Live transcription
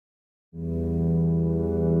This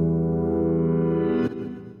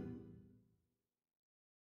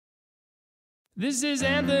is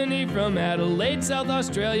Anthony from Adelaide, South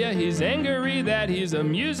Australia. He's angry that he's a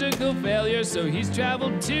musical failure, so he's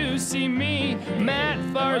traveled to see me, Matt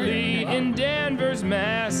Farley, in Danvers,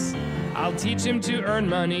 Mass. I'll teach him to earn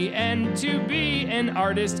money and to be an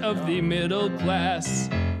artist of the middle class.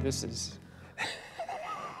 This is...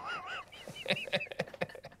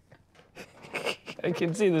 I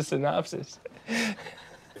can see the synopsis.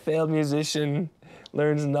 Failed musician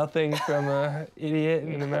learns nothing from an idiot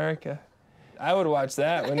in America. I would watch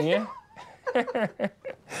that, wouldn't you?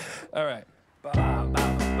 All right.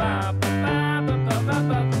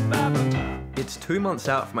 It's 2 months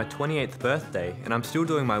out for my 28th birthday, and I'm still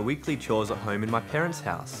doing my weekly chores at home in my parents'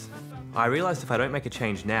 house. I realised if I don't make a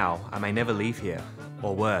change now, I may never leave here.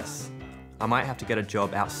 Or worse, I might have to get a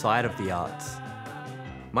job outside of the arts.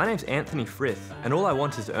 My name's Anthony Frith, and all I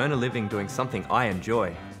want is to earn a living doing something I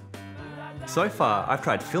enjoy. So far, I've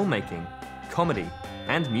tried filmmaking, comedy,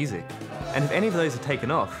 and music. And if any of those are taken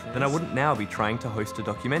off, then I wouldn't now be trying to host a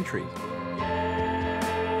documentary.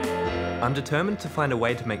 I'm determined to find a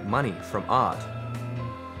way to make money from art.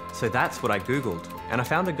 So that's what I Googled, and I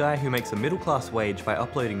found a guy who makes a middle-class wage by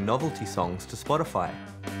uploading novelty songs to Spotify.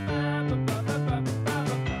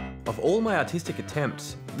 Of all my artistic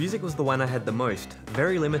attempts, music was the one I had the most,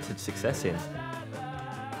 very limited success in.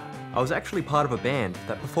 I was actually part of a band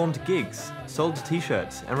that performed gigs, sold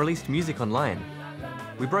t-shirts, and released music online.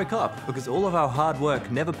 We broke up because all of our hard work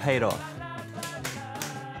never paid off.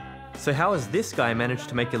 So how has this guy managed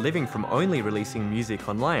to make a living from only releasing music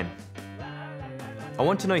online? I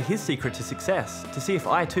want to know his secret to success, to see if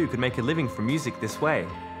I too could make a living from music this way.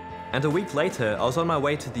 And a week later, I was on my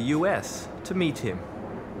way to the US to meet him.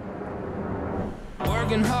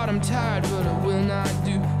 Working hard, I'm tired, but I will not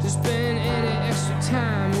do to spend any extra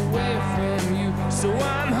time away from you. So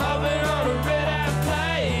I'm hopping on a red-eye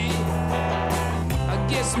plane. I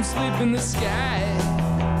get some sleep in the sky.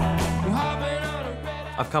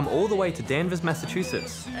 I've come all the way to Danvers,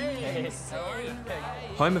 Massachusetts,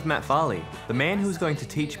 home of Matt Farley, the man who is going to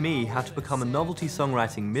teach me how to become a novelty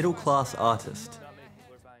songwriting middle-class artist.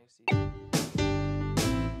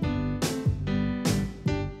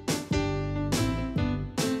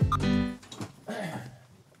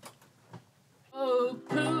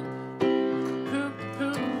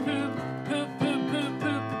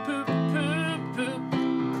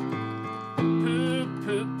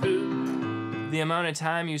 The amount of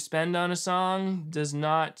time you spend on a song does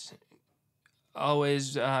not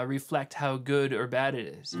always reflect how good or bad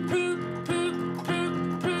it is.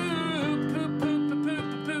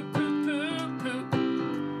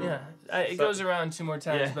 Yeah, it goes around 2 more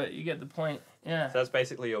times, yeah. But you get the point. Yeah. So that's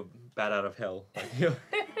basically your bat out of hell.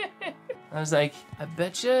 I was like, I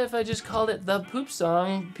bet you if I just called it The Poop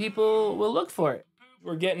Song, people will look for it.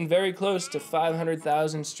 We're getting very close to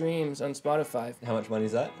 500,000 streams on Spotify. How much money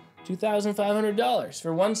is that? $2,500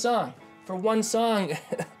 for one song. For one song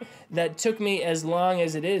that took me as long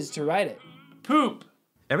as it is to write it. Poop!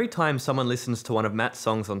 Every time someone listens to one of Matt's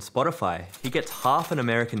songs on Spotify, he gets half an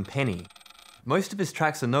American penny. Most of his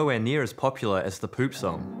tracks are nowhere near as popular as the Poop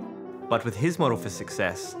song. But with his model for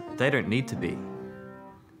success, they don't need to be.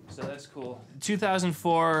 So that's cool.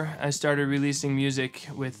 2004, I started releasing music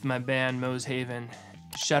with my band Moe's Haven.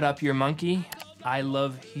 Shut Up Your Monkey, I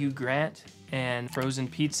Love Hugh Grant, and Frozen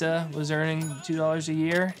Pizza was earning $2 a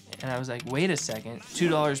year. And I was like, wait a second,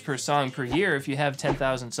 $2 per song per year. If you have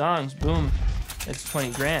 10,000 songs, boom, that's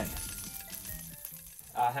 20 grand.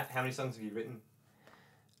 How many songs have you written?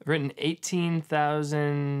 I've written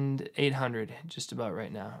 18,800 just about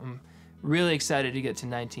right now. I'm really excited to get to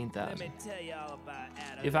 19,000.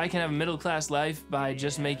 If I can have a middle-class life by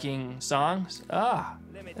just making songs,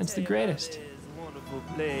 that's the greatest.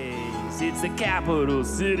 Place. It's the capital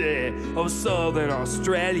city of Southern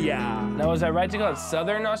Australia. Now, was I right to call it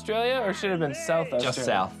Southern Australia, or should it have been South Australia? Just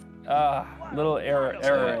south. Little error.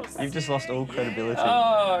 You've just lost all credibility.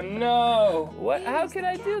 Oh no! What? How could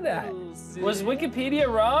I do that? Was Wikipedia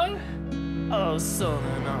wrong? Oh,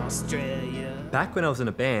 Southern Australia. Back when I was in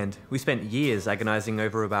a band, we spent years agonizing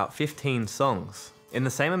over about 15 songs. In the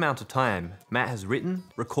same amount of time, Matt has written,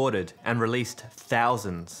 recorded, and released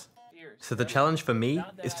thousands. So the challenge for me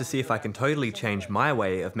is to see if I can totally change my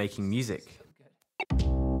way of making music.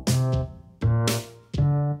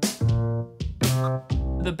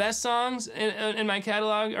 The best songs in my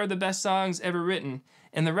catalog are the best songs ever written,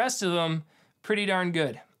 and the rest of them, pretty darn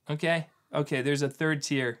good, okay? Okay, there's a third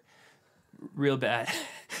tier, real bad.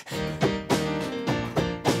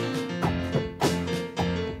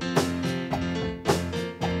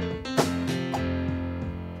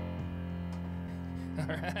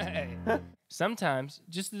 All right. Sometimes,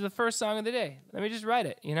 just the first song of the day, let me just write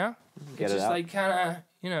it, you know? It's just like kind of,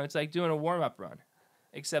 you know, it's like doing a warm-up run,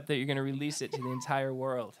 except that you're going to release it to the entire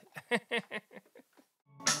world.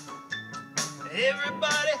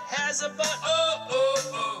 Everybody has a butt, oh, oh,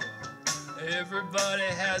 oh. Everybody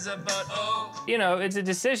has a butt, oh. You know, it's a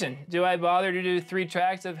decision. Do I bother to do 3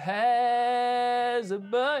 tracks of has a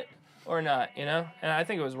butt or not, you know? And I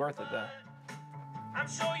think it was worth it, though. I'm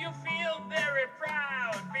sure you feel very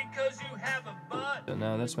proud because you have a butt. So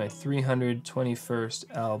now that's my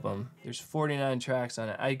 321st album. There's 49 tracks on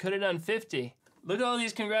it. I could have done 50. Look at all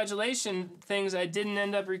these congratulation things I didn't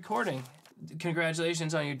end up recording.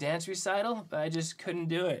 Congratulations on your dance recital, but I just couldn't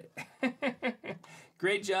do it.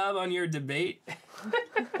 Great job on your debate.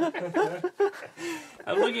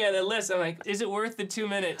 I'm looking at the list, I'm like, is it worth the 2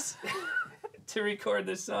 minutes to record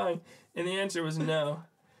this song? And the answer was no.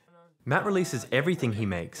 Matt releases everything he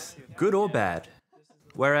makes, good or bad.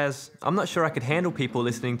 Whereas, I'm not sure I could handle people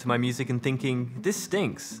listening to my music and thinking, this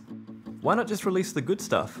stinks. Why not just release the good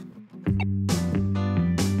stuff?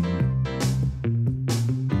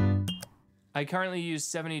 I currently use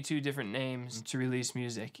 72 different names to release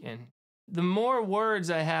music in. The more words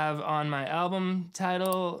I have on my album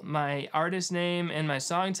title, my artist name, and my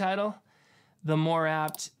song title, the more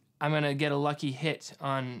apt I'm gonna get a lucky hit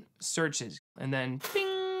on searches. And then, bing!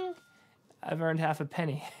 I've earned half a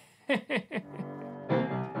penny.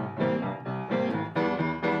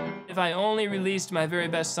 If I only released my very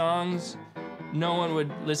best songs, no one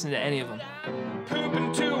would listen to any of them. Poop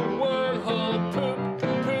into a wormhole, poop,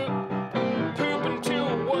 poop, poop into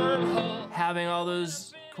a wormhole. Having all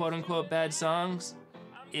those quote-unquote bad songs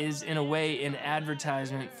is, in a way, an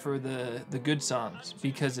advertisement for the good songs,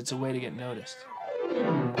 because it's a way to get noticed.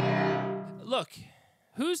 Look,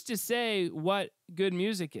 who's to say what good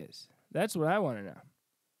music is? That's what I want to know.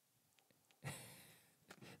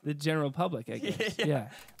 The general public, I guess. Yeah.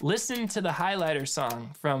 Listen to the Highlighter song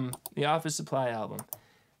from the Office Supply album.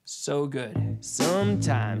 So good.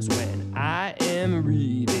 Sometimes when I am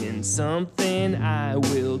reading something, I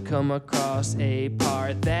will come across a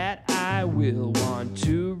part that I will want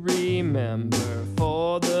to remember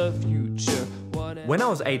for the future. When I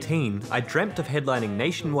was 18, I dreamt of headlining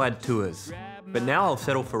nationwide tours. But now I'll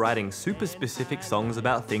settle for writing super specific songs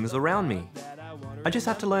about things around me. I just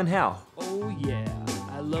have to learn how. Oh yeah,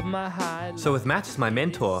 I love my highlighter. So with Matt as my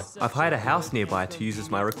mentor, I've hired a house nearby to use as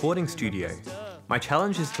my recording studio. My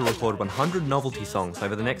challenge is to record 100 novelty songs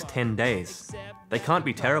over the next 10 days. They can't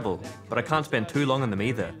be terrible, but I can't spend too long on them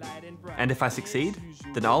either. And if I succeed,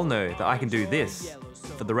 then I'll know that I can do this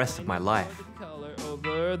for the rest of my life.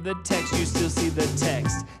 Over the text, you still see the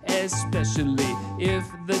text, especially if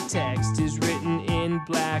the text is written in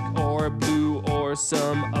black or blue or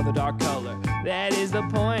some other dark color. That is the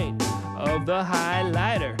point of the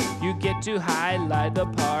highlighter. You get to highlight the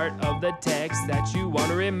part of the text that you want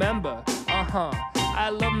to remember. I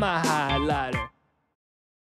love my highlighter.